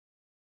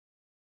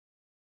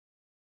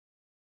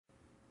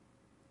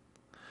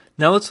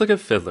Now let's look at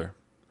Fiddler.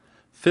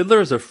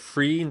 Fiddler is a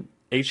free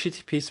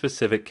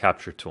HTTP-specific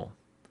capture tool.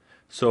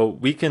 So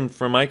we can,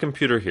 from my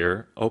computer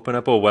here, open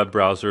up a web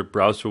browser,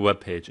 browse to a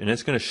web page, and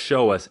it's going to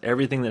show us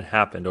everything that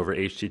happened over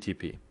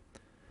HTTP.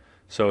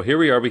 So here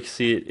we are, we can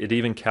see it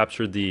even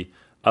captured the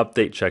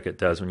update check it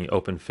does when you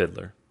open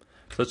Fiddler.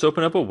 So let's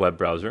open up a web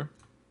browser.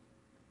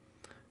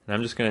 And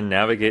I'm just going to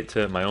navigate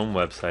to my own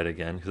website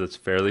again because it's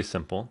fairly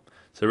simple.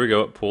 So here we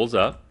go, it pulls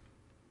up.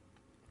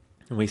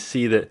 And we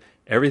see that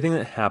everything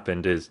that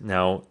happened is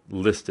now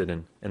listed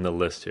in the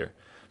list here.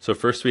 So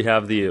first we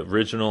have the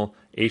original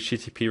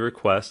HTTP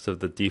request of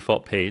the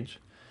default page.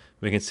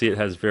 We can see it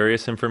has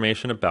various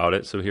information about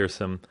it. So here's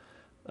some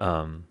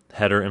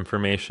header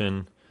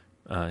information.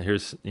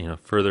 Here's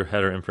further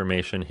header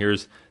information.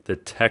 Here's the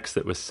text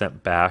that was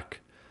sent back.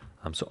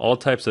 So all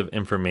types of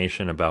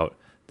information about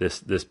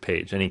this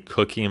page. Any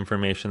cookie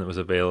information that was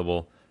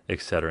available,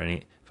 etc.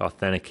 Any if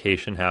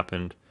authentication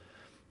happened.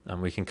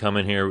 We can come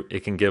in here. It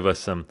can give us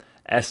some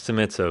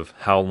estimates of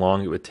how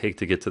long it would take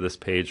to get to this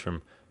page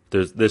from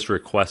this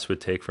request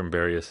would take from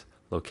various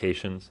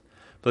locations.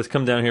 But let's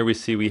come down here. We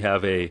see we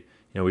have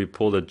we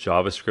pulled a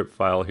JavaScript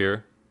file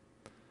here.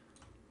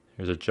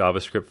 Here's a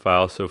JavaScript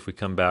file. So if we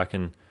come back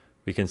and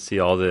we can see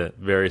all the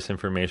various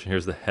information.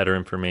 Here's the header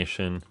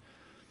information.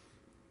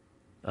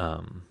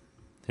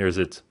 Here's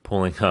it's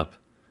pulling up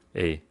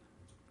a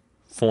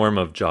form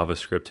of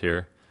JavaScript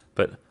here.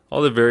 But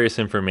all the various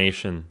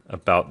information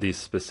about these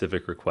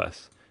specific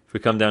requests. If we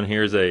come down,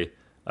 here's a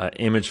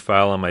image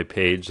file on my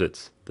page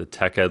that's the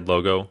TechEd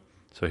logo.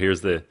 So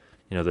here's the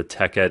the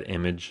TechEd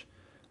image.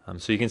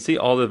 So you can see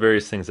all the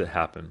various things that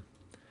happen.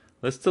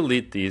 Let's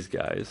delete these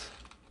guys,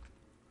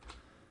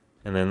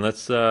 and then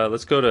let's go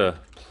to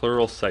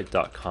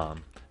pluralsight.com.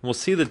 And we'll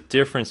see the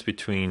difference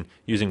between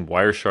using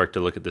Wireshark to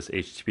look at this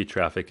HTTP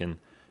traffic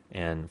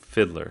and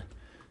Fiddler.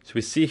 So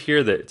we see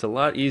here that it's a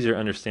lot easier to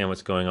understand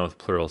what's going on with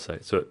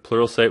Pluralsight. So at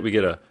Pluralsight we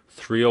get a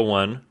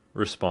 301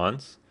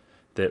 response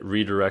that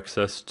redirects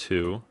us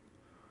to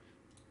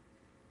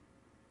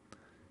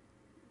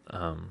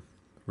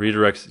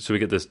so we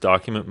get this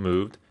document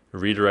moved,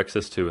 redirects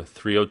us to a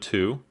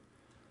 302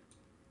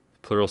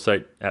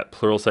 Pluralsight at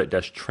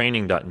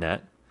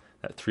pluralsight-training.net.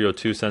 That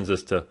 302 sends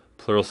us to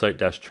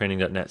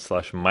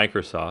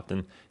pluralsight-training.net/Microsoft,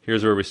 and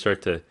here's where we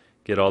start to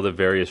get all the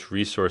various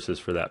resources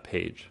for that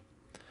page.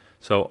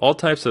 So all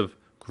types of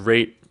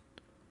great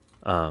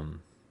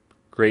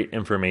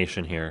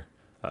information here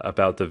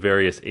about the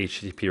various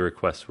HTTP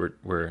requests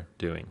we're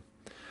doing.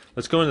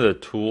 Let's go into the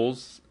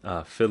tools,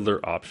 Fiddler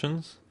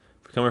options.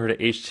 If we come over to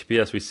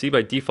HTTPS, we see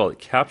by default it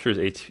captures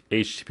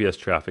HTTPS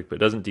traffic but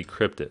doesn't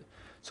decrypt it.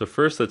 So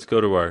first let's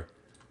go to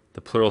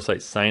the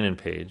Pluralsight sign-in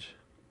page.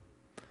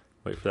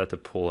 Wait for that to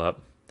pull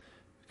up.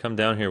 Come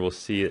down here, we'll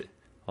see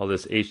all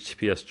this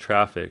HTTPS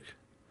traffic,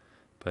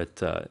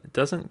 but it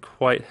doesn't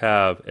quite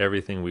have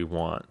everything we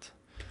want.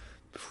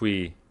 If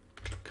we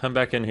come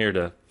back in here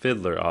to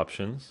Fiddler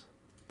options,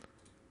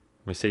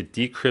 we say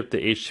decrypt the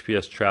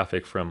HTTPS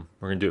traffic we're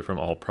going to do it from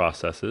all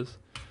processes.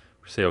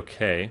 We say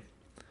OK.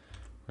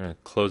 We're going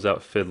to close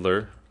out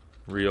Fiddler,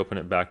 reopen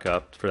it back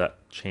up for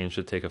that change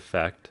to take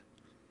effect.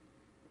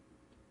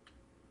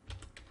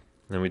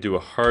 And then we do a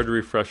hard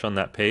refresh on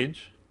that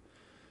page,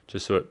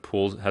 just so it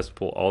has to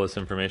pull all this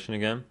information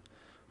again.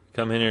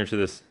 Come in here to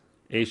this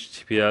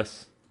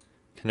HTTPS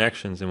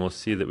connections, and we'll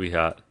see that we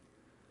got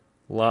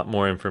a lot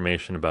more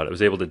information about it. It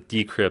was able to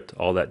decrypt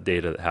all that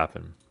data that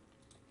happened.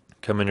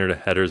 Come in here to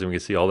headers, and we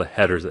can see all the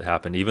headers that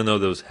happened, even though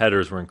those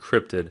headers were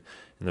encrypted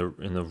in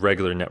the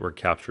regular network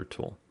capture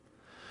tool.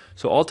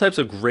 So all types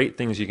of great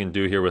things you can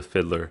do here with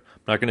Fiddler.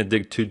 I'm not going to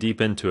dig too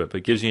deep into it, but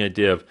it gives you an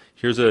idea of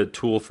here's a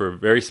tool for a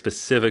very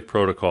specific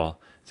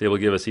protocol. It's able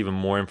to give us even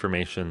more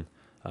information,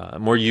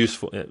 more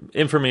useful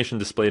information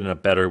displayed in a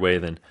better way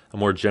than a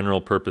more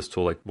general purpose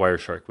tool like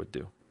Wireshark would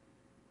do.